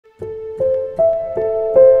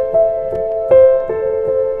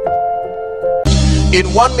In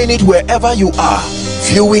 1 minute, wherever you are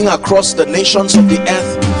viewing across the nations of the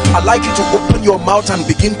earth, I'd like you to open your mouth and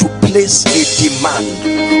begin to place a demand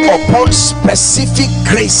upon specific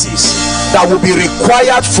graces that will be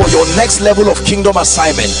required for your next level of kingdom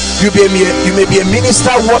assignment. You may be a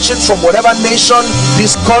minister watching from whatever nation,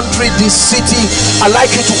 this country, this city. I'd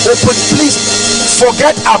like you to open. Please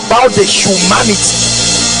forget about the humanity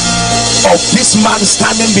of this man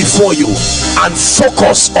standing before you and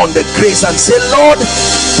focus on the grace and say, Lord,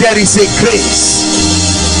 there is a grace.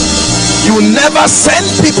 You never send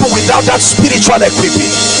people without that spiritual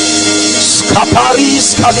equipping.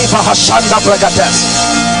 Skaparis kaliva hashanda bragates.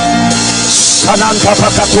 Sananka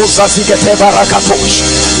pakatoza zigete barakatosh.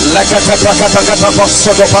 Lekete prakatagata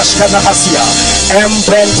vosodo bashkana hasia.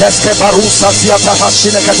 Embrentes ke barusa siata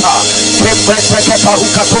hashinekata. Kebreke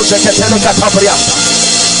barukatoje ketelekata briata.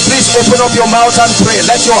 Please open up your mouth and pray.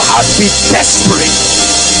 Let your heart be desperate.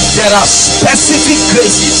 There are specific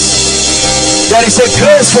graces. There is a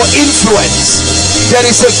grace for influence. There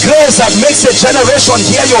is a grace that makes a generation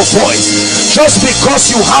hear your voice. Just because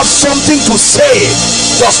you have something to say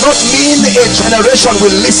does not mean a generation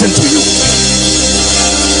will listen to you.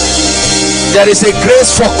 There is a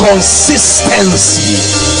grace for consistency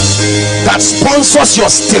that sponsors your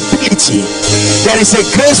stability. There is a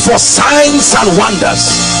grace for signs and wonders.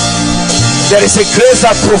 There is a grace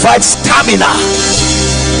that provides stamina.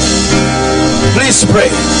 Please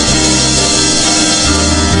pray.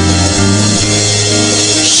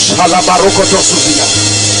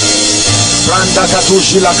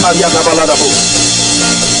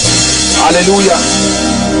 Hallelujah.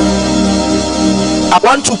 I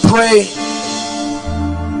want to pray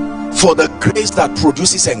for the grace that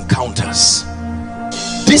produces encounters.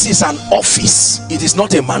 This is an office, it is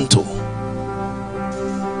not a mantle.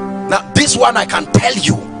 Now this one I can tell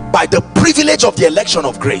you by the privilege of the election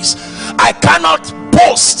of grace. I cannot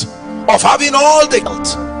boast of having all the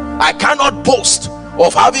guilt. I cannot boast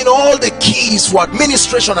of having all the keys for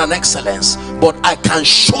administration and excellence, but I can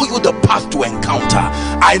show you the path to encounter.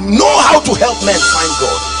 I know how to help men find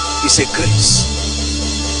God. It's a grace,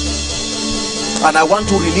 and I want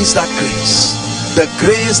to release that grace, the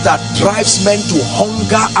grace that drives men to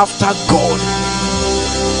hunger after God.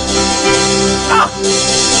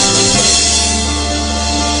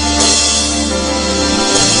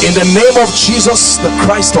 In the name of Jesus, the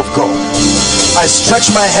Christ of God, I stretch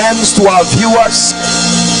my hands to our viewers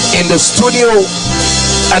in the studio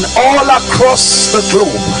and all across the globe,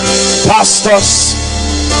 pastors,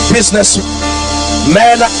 businessmen,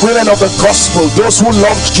 men and women of the gospel, those who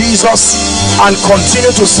love Jesus and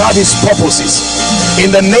continue to serve his purposes. In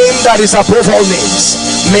the name that is above all names,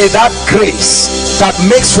 may that grace that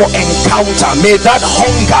makes for encounter, may that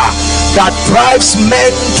hunger that drives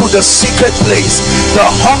men to the secret place, the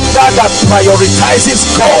hunger that prioritizes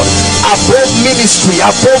God above ministry,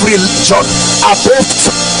 above religion,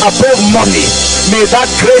 above money, may that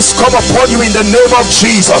grace come upon you in the name of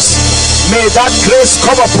Jesus. May that grace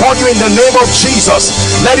come upon you in the name of Jesus.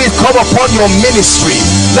 Let it come upon your ministry.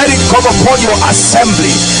 Let it come upon your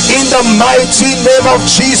assembly in the mighty name of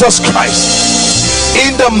Jesus Christ.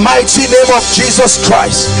 In the mighty name of Jesus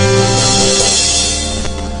Christ.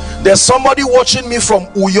 There's somebody watching me from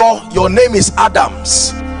Uyo. Your name is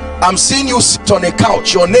Adams. I'm seeing you sit on a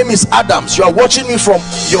couch. Your name is Adams. You are watching me from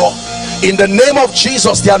Uyo. In the name of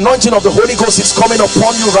Jesus, the anointing of the Holy Ghost is coming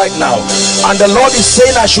upon you right now, and the Lord is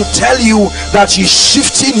saying I should tell you that he's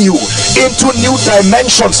shifting you into new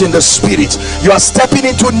dimensions in the spirit. You are stepping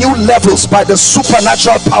into new levels by the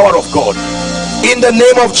supernatural power of God. In the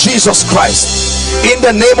name of Jesus Christ. In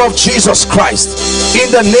the name of Jesus Christ.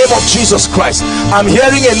 In the name of Jesus Christ. I'm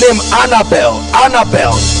hearing a name, Annabelle.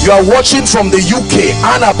 Annabelle, you are watching from the UK.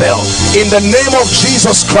 Annabelle, in the name of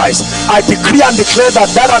Jesus Christ, I decree and declare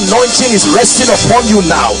that that anointing is resting upon you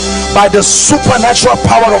now by the supernatural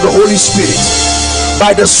power of the Holy Spirit.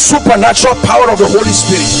 By the supernatural power of the Holy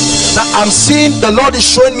Spirit. Now I'm seeing, the Lord is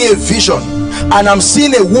showing me a vision, and I'm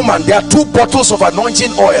seeing a woman. There are 2 bottles of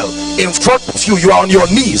anointing oil in front of you. You are on your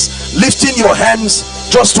knees lifting your hands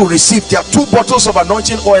just to receive. There are 2 bottles of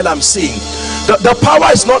anointing oil I'm seeing. The power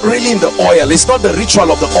is not really in the oil, it's not the ritual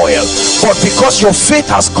of the oil, but because your faith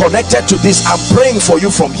has connected to this, I'm praying for you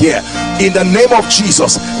from here. In the name of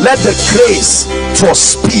Jesus, let the grace for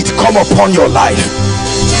speed come upon your life.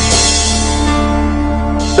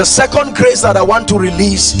 The second grace that I want to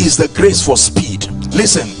release is the grace for speed.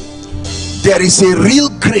 Listen, there is a real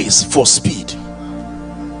grace for speed.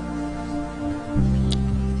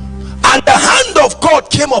 And the hand of God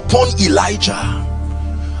came upon Elijah,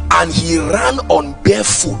 and he ran on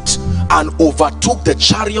barefoot and overtook the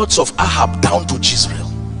chariots of Ahab down to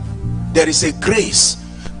Jezreel. There is a grace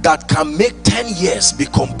that can make 10 years be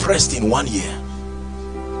compressed in 1 year.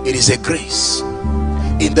 It is a grace.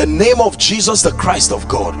 In the name of Jesus, the Christ of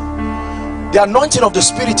God. The anointing of the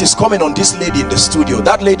Spirit is coming on this lady in the studio.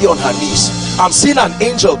 That lady on her knees. I'm seeing an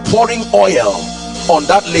angel pouring oil on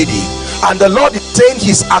that lady, and the Lord is saying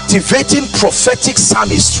he's activating prophetic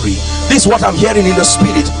psalmistry. This is what I'm hearing in the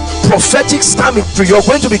Spirit. Prophetic psalmistry. You're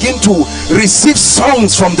going to begin to receive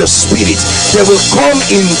songs from the Spirit. They will come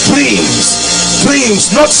in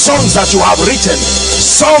dreams, not songs that you have written.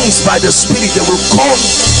 Songs by the Spirit, they will come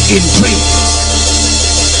in dreams.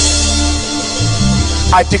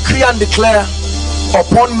 I decree and declare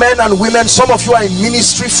upon men and women. Some of you are in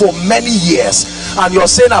ministry for many years and you're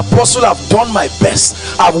saying, Apostle, I've done my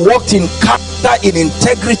best, I've walked in character, in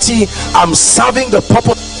integrity, I'm serving the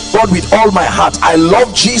purpose of God with all my heart, I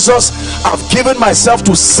love Jesus, I've given myself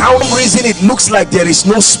to sound reason. It looks like there is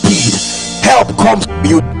no speed. Help comes to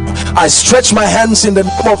you. I stretch my hands in the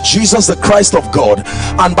name of Jesus, the Christ of God,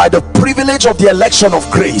 and by the privilege of the election of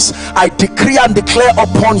grace, I decree and declare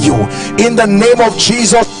upon you, in the name of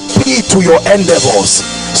Jesus, speed to your endeavors,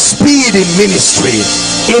 speed in ministry.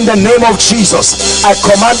 In the name of Jesus, I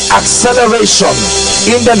command acceleration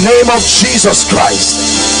in the name of Jesus Christ.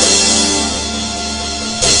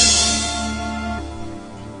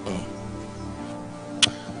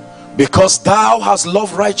 Because thou hast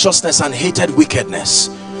loved righteousness and hated wickedness,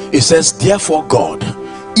 it says, therefore God,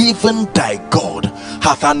 even thy God,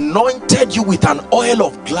 hath anointed you with an oil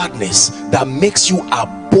of gladness that makes you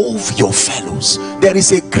above your fellows. There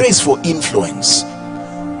is a grace for influence,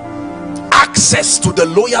 access to the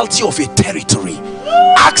loyalty of a territory,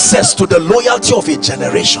 access to the loyalty of a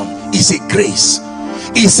generation is a grace.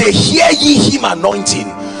 Is a hear ye him anointing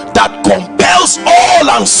that compels all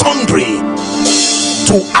and sundry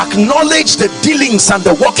to acknowledge the dealings and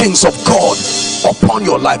the workings of God upon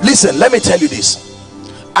your life. Listen, let me tell you this.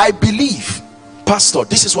 I believe, Pastor,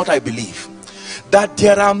 this is what I believe, that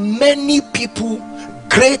there are many people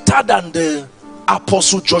greater than the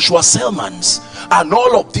Apostle Joshua Selman's and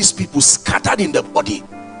all of these people scattered in the body.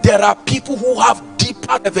 There are people who have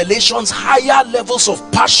deeper revelations, higher levels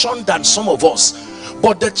of passion than some of us,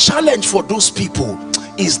 but the challenge for those people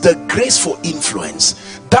is the grace for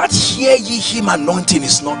influence. That hear ye him anointing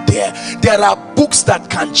is not there. There are books that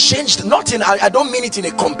can change, not in, I don't mean it in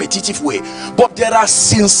a competitive way, but there are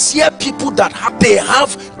sincere people that they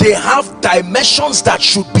have dimensions that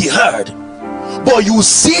should be heard, but you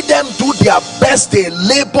see them do their best, they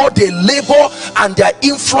labor, and their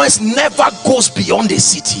influence never goes beyond the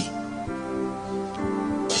city.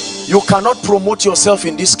 You cannot promote yourself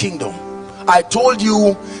in this kingdom. I told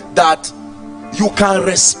you that you can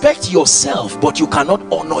respect yourself, but you cannot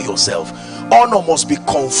honor yourself. Honor must be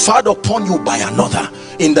conferred upon you by another.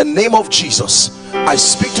 In the name of Jesus, I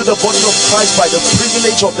speak to the body of Christ by the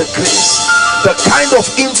privilege of the grace. The kind of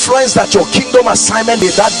influence that your kingdom assignment,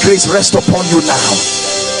 may that grace rest upon you now.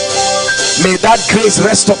 May that grace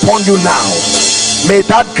rest upon you now. May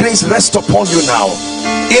that grace rest upon you now.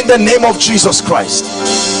 In the name of Jesus Christ,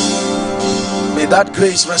 may that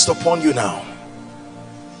grace rest upon you now.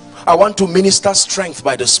 I want to minister strength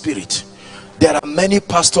by the Spirit. There are many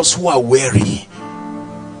pastors who are weary.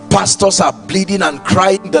 Pastors are bleeding and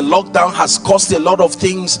crying. The lockdown has cost a lot of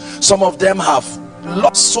things. Some of them have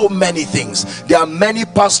lost so many things. There are many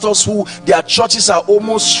pastors who their churches are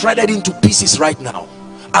almost shredded into pieces right now,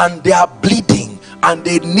 and they are bleeding and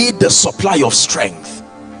they need the supply of strength.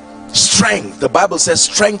 Strength, the Bible says,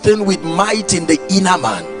 strengthen with might in the inner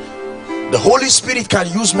man. The Holy Spirit can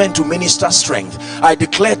use men to minister strength. I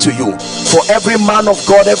declare to you, for every man of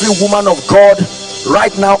God, every woman of God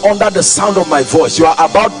right now under the sound of my voice, you are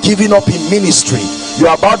about giving up in ministry, you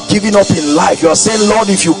are about giving up in life. You are saying, Lord,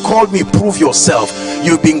 if you called me, prove yourself.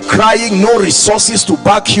 You've been crying, no resources to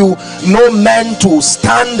back you, no men to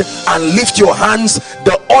stand and lift your hands.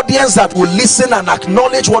 The audience that will listen and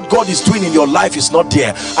acknowledge what God is doing in your life is not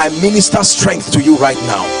there. I minister strength to you right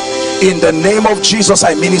now. In the name of Jesus,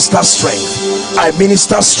 I minister strength. I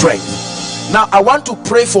minister strength. Now I want to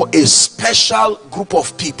pray for a special group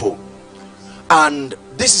of people, and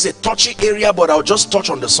this is a touchy area, but I'll just touch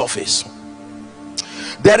on the surface.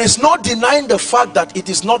 There is no denying the fact that it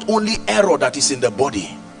is not only error that is in the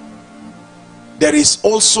body. There is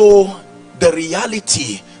also the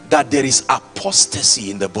reality that there is apostasy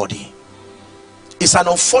in the body. It's an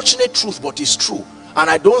unfortunate truth, but it's true. And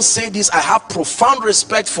I don't say this, I have profound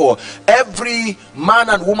respect for every man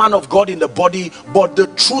and woman of God in the body, but the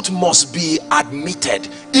truth must be admitted,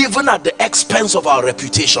 even at the expense of our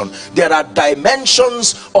reputation. There are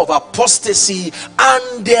dimensions of apostasy,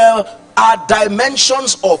 and there are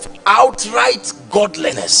dimensions of outright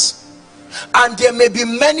godliness. And there may be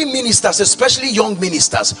many ministers, especially young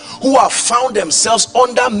ministers, who have found themselves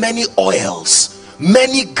under many oils,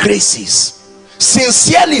 many graces.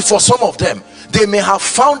 Sincerely, for some of them, they may have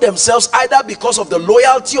found themselves, either because of the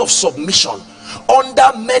loyalty of submission,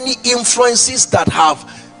 under many influences that have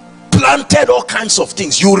planted all kinds of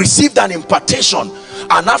things. You received an impartation,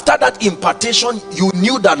 and after that impartation, you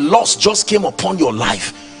knew that loss just came upon your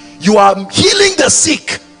life. You are healing the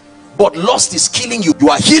sick, but lust is killing you. You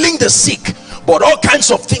are healing the sick, but all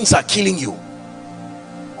kinds of things are killing you.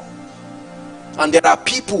 And there are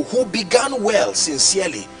people who began well,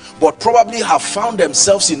 sincerely, but probably have found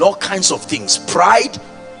themselves in all kinds of things, pride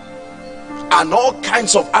and all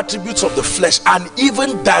kinds of attributes of the flesh, and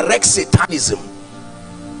even direct satanism.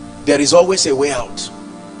 There is always a way out.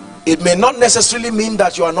 It may not necessarily mean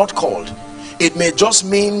that you are not called. It may just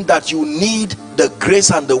mean that you need the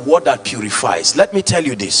grace and the word that purifies. Let me tell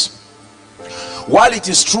you this. While it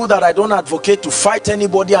is true that I don't advocate to fight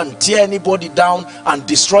anybody and tear anybody down and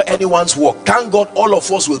destroy anyone's work, thank God all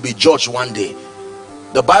of us will be judged one day.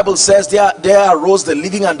 The Bible says there arose the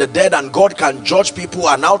living and the dead, and God can judge people,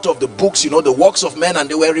 and out of the books, you know, the works of men, and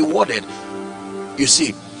they were rewarded, you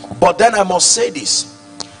see. But then I must say this,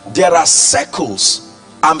 there are circles,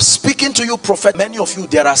 I'm speaking to you prophet, many of you,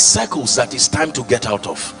 there are circles that it's time to get out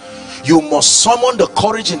of. You must summon the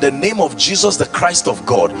courage in the name of Jesus, the Christ of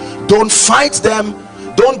God. Don't fight them.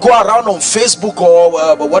 Don't go around on Facebook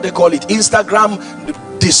or what they call it, Instagram,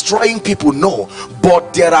 destroying people. No,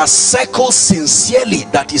 but there are circles sincerely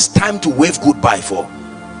that is time to wave goodbye for.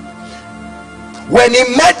 When he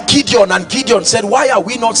met Gideon, and Gideon said, why are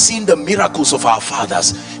we not seeing the miracles of our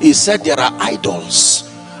fathers? He said, there are idols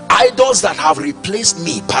that have replaced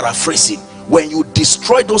me. Paraphrasing, when you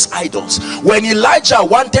destroy those idols. When Elijah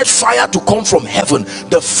wanted fire to come from heaven,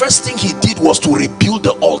 the first thing he did was to rebuild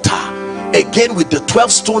the altar, again with the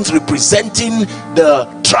 12 stones representing the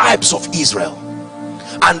tribes of Israel.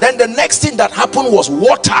 And then the next thing that happened was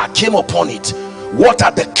water came upon it.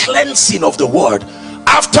 Water, the cleansing of the word.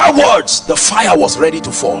 Afterwards, the fire was ready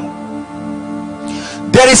to fall.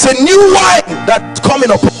 There is a new wine that's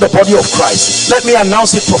coming upon the body of Christ. Let me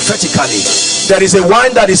announce it prophetically. There is a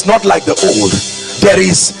wine that is not like the old. There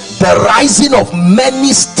is the rising of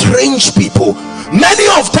many strange people.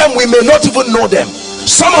 Many of them, we may not even know them.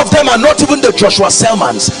 Some of them are not even the Joshua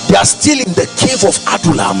Selmans. They are still in the cave of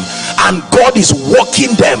Adullam, and God is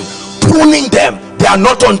walking them, pruning them. They are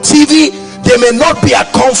not on TV. They may not be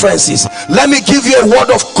at conferences. Let me give you a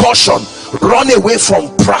word of caution. Run away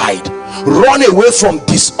from pride. Run away from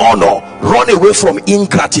dishonor. Run away from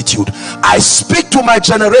ingratitude. I speak to my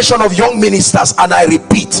generation of young ministers, and I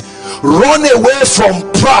repeat, run away from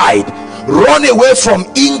pride. Run away from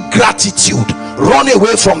ingratitude. Run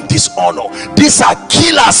away from dishonor. These are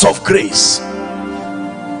killers of grace.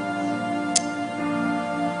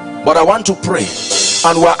 But I want to pray,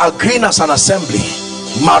 and we're agreeing as an assembly.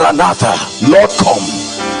 Maranatha, Lord, come.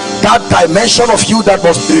 That dimension of you that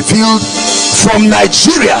was revealed from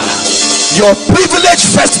Nigeria, your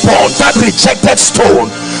privileged firstborn, that rejected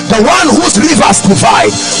stone, the one whose rivers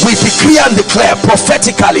divide, we decree and declare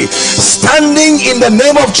prophetically, standing in the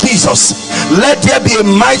name of Jesus, let there be a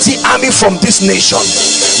mighty army from this nation.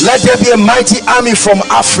 Let there be a mighty army from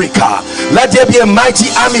Africa. Let there be a mighty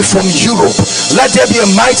army from Europe. Let there be a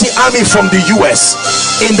mighty army from the US.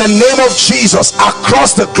 In the name of Jesus,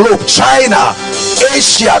 across the globe, China,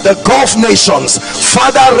 Asia, the Gulf nations,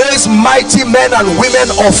 Father, raise mighty men and women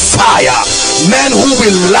of fire, men who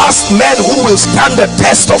will last, men who will stand the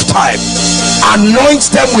test of time. Anoint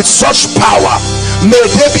them with such power. May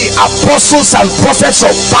they be apostles and prophets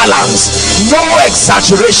of balance, no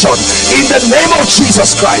exaggeration, in the name of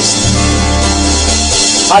Jesus Christ.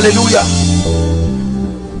 Hallelujah.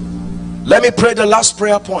 Let me pray the last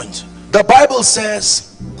prayer point. The Bible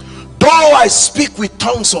says, though I speak with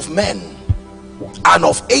tongues of men and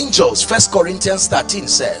of angels, 1 Corinthians 13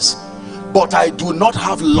 says, but I do not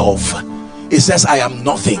have love, it says I am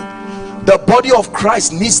nothing. The body of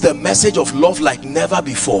Christ needs the message of love like never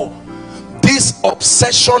before. This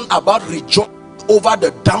obsession about rejoicing over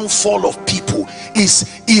the downfall of people is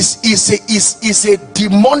a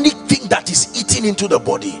demonic thing that is eating into the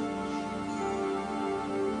body.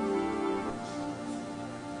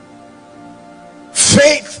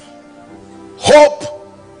 Faith,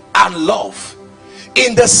 hope, and love.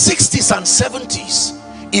 In the 60s and 70s,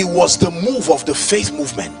 it was the move of the faith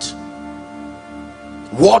movement.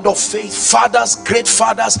 Word of faith, fathers, great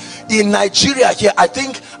fathers. In Nigeria here, I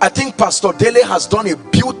think Pastor Dele has done a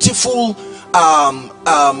beautiful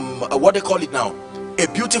what they call it now,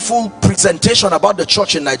 a beautiful presentation about the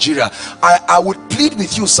church in Nigeria. I would plead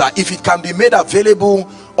with you, sir, if it can be made available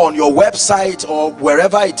on your website or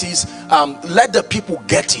wherever it is, let the people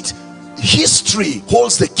get it. History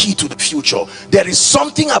holds the key to the future. There is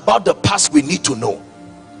something about the past we need to know.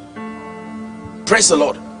 Praise the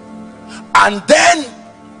Lord. And then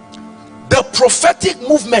the prophetic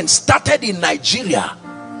movement started in Nigeria,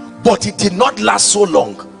 but it did not last so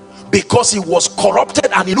long, because it was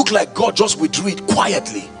corrupted and it looked like God just withdrew it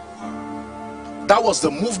quietly. That was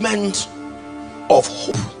the movement of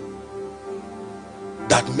hope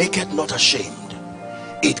that maketh not ashamed.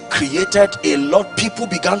 It created a lot. People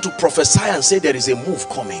began to prophesy and say there is a move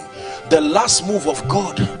coming. The last move of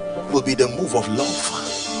God will be the move of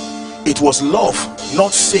love. It was love,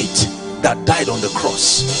 not faith, that died on the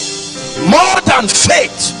cross. More than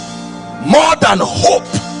faith, more than hope,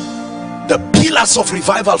 the pillars of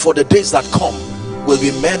revival for the days that come will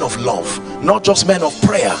be men of love, not just men of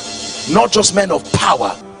prayer, not just men of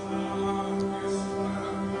power.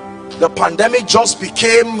 The pandemic just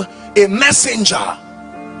became a messenger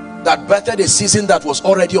that bettered a season that was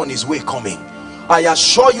already on its way coming. I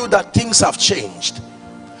assure you that things have changed.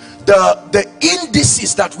 The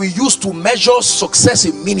indices that we use to measure success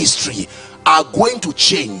in ministry are going to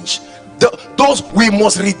change. Those we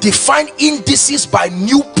must redefine indices by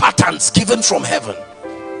new patterns given from heaven.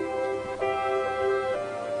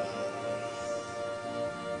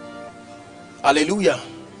 Hallelujah.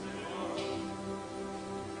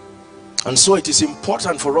 And so it is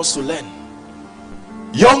important for us to learn.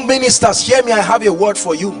 Young ministers, hear me, I have a word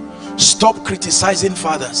for you. Stop criticizing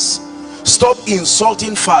fathers. Stop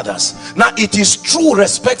insulting fathers. Now, it is true,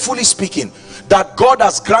 respectfully speaking, that God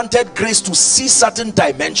has granted grace to see certain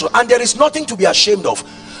dimensions, and there is nothing to be ashamed of.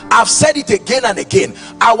 I've said it again and again.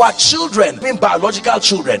 Our children, I mean biological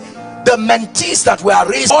children, the mentees that were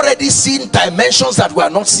raised, already seeing dimensions that we are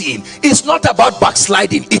not seeing. It's not about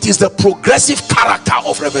backsliding. It is the progressive character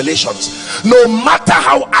of revelations. No matter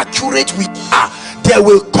how accurate we are, there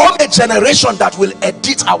will come a generation that will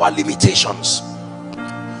edit our limitations.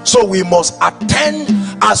 So we must attend.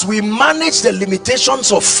 As we manage the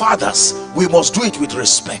limitations of fathers, we must do it with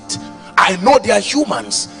respect. I know they are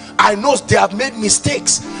humans. I know they have made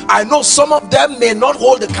mistakes. I know some of them may not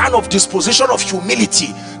hold the kind of disposition of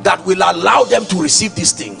humility that will allow them to receive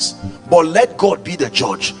these things, but let God be the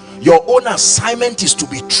judge. Your own assignment is to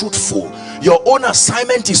be truthful. Your own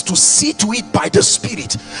assignment is to see to it by the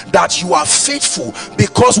Spirit that you are faithful,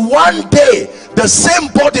 because one day the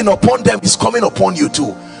same burden upon them is coming upon you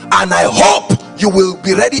too. And I hope you will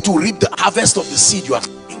be ready to reap the harvest of the seed you are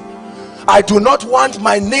sowing. I do not want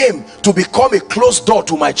my name to become a closed door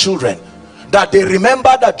to my children, that they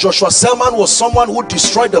remember that Joshua Selman was someone who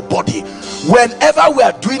destroyed the body. Whenever we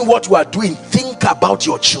are doing what we are doing, think about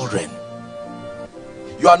your children.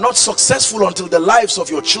 You are not successful until the lives of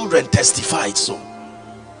your children testify it.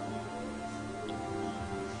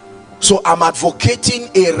 So I'm advocating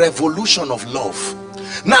a revolution of love.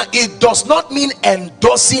 Now, it does not mean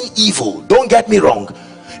endorsing evil. Don't get me wrong.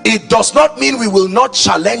 It does not mean we will not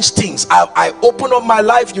challenge things. I open up my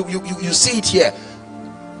life. You see it here.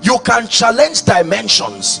 You can challenge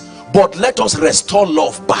dimensions, but let us restore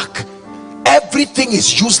love back. Everything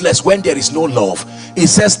is useless when there is no love. It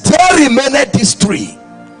says, there remaineth these three: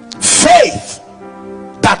 faith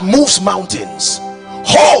that moves mountains,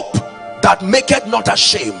 hope that maketh not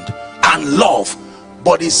ashamed, and love.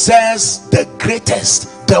 But it says the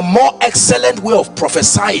greatest, the more excellent way of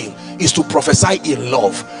prophesying is to prophesy in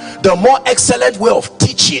love. The more excellent way of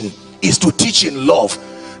teaching is to teach in love.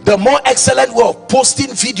 The more excellent way of posting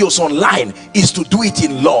videos online is to do it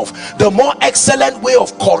in love. The more excellent way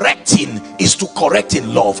of correcting is to correct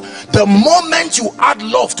in love. The moment you add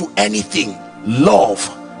love to anything, love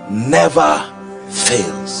never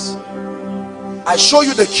fails. I show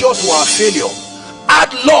you the cure to our failure.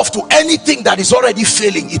 Add love to anything that is already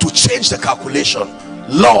failing, it will change the calculation.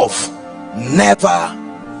 Love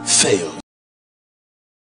never fails.